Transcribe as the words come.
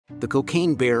The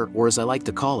cocaine bear, or as I like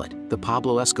to call it, the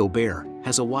Pablo Escobar,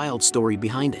 has a wild story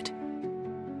behind it.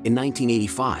 In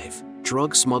 1985,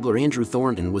 drug smuggler Andrew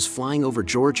Thornton was flying over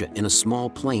Georgia in a small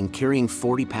plane carrying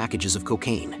 40 packages of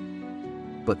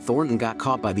cocaine. But Thornton got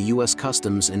caught by the U.S.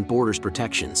 Customs and Borders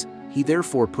protections. He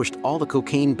therefore pushed all the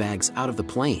cocaine bags out of the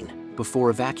plane before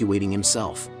evacuating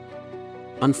himself.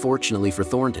 Unfortunately for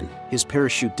Thornton, his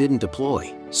parachute didn't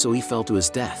deploy, so he fell to his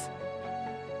death.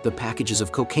 The packages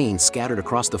of cocaine scattered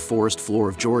across the forest floor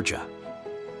of Georgia.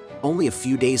 Only a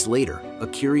few days later, a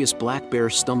curious black bear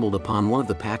stumbled upon one of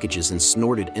the packages and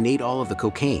snorted and ate all of the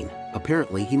cocaine.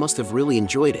 Apparently, he must have really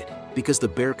enjoyed it, because the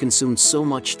bear consumed so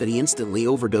much that he instantly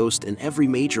overdosed and every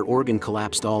major organ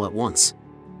collapsed all at once.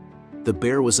 The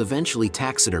bear was eventually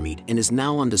taxidermied and is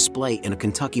now on display in a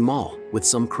Kentucky mall with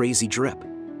some crazy drip.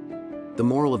 The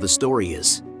moral of the story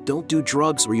is, don't do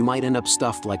drugs or you might end up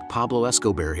stuffed like Pablo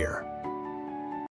Escobar here.